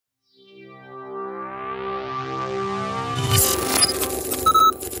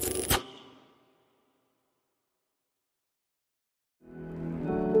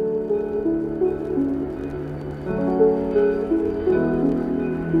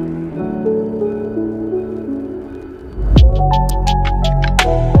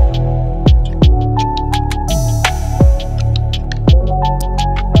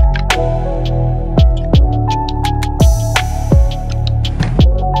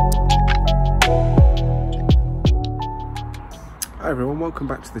everyone, welcome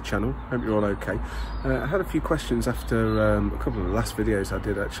back to the channel. Hope you're all okay. I had a few questions after a couple of the last videos I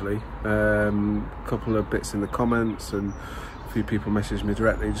did actually. A couple of bits in the comments and a few people messaged me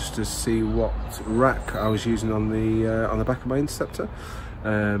directly just to see what rack I was using on the back of my Interceptor.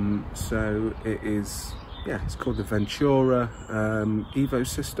 So it is, yeah, it's called the Ventura Evo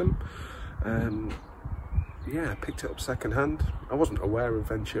system. Yeah, I picked it up second hand. I wasn't aware of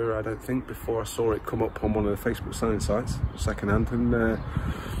Ventura, I don't think, before I saw it come up on one of the Facebook selling sites, second hand, and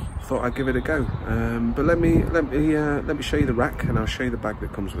thought I'd give it a go. But let me show you the rack, and I'll show you the bag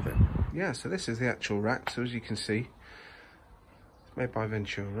that comes with it. Yeah, so this is the actual rack. So as you can see, it's made by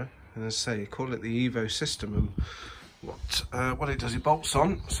Ventura, and as I say, you call it the Evo system. And what it does, it bolts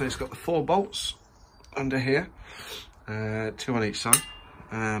on. So it's got the 4 bolts under here, 2 on each side,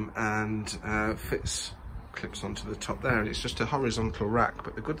 and clips onto the top there, and it's just a horizontal rack.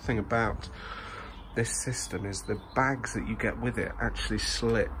 But the good thing about this system is the bags that you get with it actually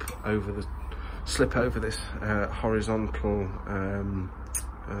slip over this horizontal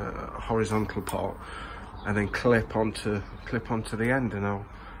part, and then clip onto the end. And I'll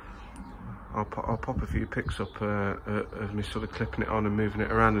pop a few pics up of me sort of clipping it on and moving it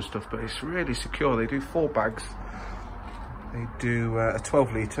around and stuff. But it's really secure. They do 4 bags. They do a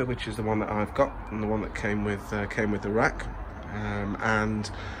 12 litre, which is the one that I've got, and the one that came with the rack, and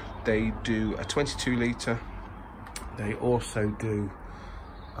they do a 22 litre. They also do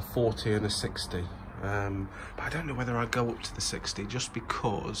a 40 and a 60, but I don't know whether I'd go up to the 60 just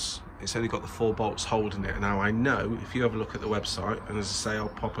because it's only got the 4 bolts holding it. Now I know if you have a look at the website, and as I say, I'll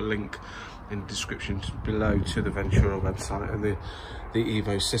pop a link in the description below to the Ventura website and the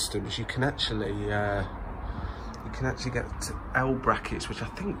Evo systems, you can actually get L brackets, which I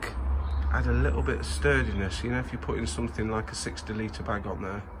think add a little bit of sturdiness. You know, if you're putting something like a 60 litre bag on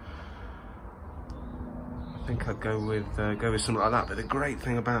there, I think I'd go with something like that. But the great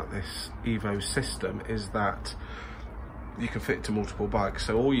thing about this Evo system is that you can fit it to multiple bikes.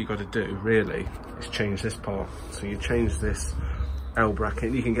 So all you got to do really is change this part. So you change this L bracket,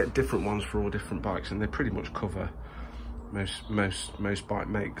 and you can get different ones for all different bikes, and they pretty much cover most bike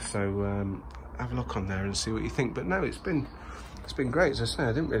makes. So have a look on there and see what you think. But no, it's been great. As I say,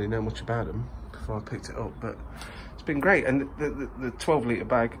 I didn't really know much about them before I picked it up, but it's been great. And the 12 litre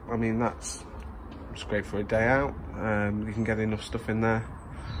bag, I mean, that's great for a day out. You can get enough stuff in there.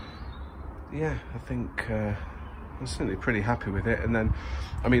 Yeah, I think I'm certainly pretty happy with it. And then,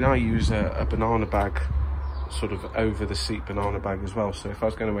 I mean, I use a banana bag, sort of over the seat banana bag as well. So if I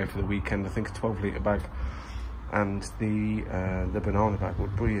was going away for the weekend, I think a 12 litre bag and the banana bag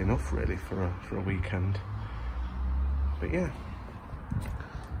would be enough really for a weekend. But yeah,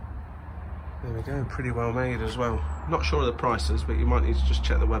 there we go, pretty well made as well. Not sure of the prices, but you might need to just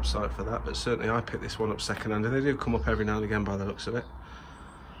check the website for that. But certainly I picked this one up second hand, and they do come up every now and again by the looks of it.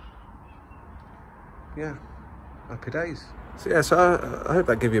 Yeah, happy days. So yeah, so I hope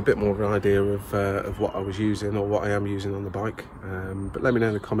that gave you a bit more of an idea of what I was using, or what I am using on the bike. But let me know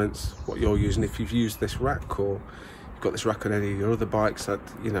in the comments what you're using, if you've used this rack, or you've got this rack on any of your other bikes, that,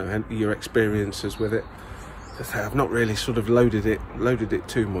 you know, your experiences with it. As I say, I've not really sort of loaded it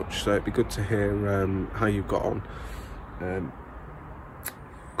too much, so it'd be good to hear how you've got on. A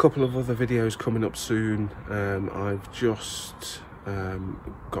couple of other videos coming up soon. I've just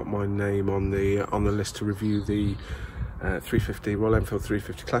got my name on the list to review the 350 Royal Enfield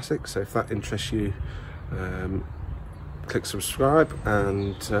 350 Classic. So if that interests you, click subscribe,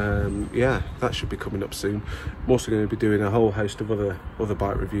 and yeah, that should be coming up soon. I'm also going to be doing a whole host of other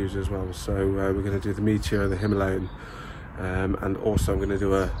bike reviews as well. So we're going to do the Meteor, the Himalayan, and also I'm going to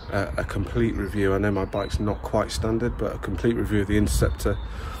do a complete review. I know my bike's not quite standard, but a complete review of the Interceptor.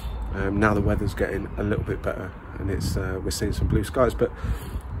 Now the weather's getting a little bit better, and it's we're seeing some blue skies. But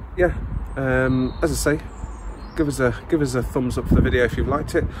yeah, as I say, give us a thumbs up for the video if you've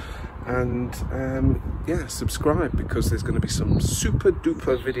liked it, and yeah, subscribe, because there's going to be some super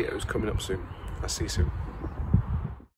duper videos coming up soon. I'll see you soon.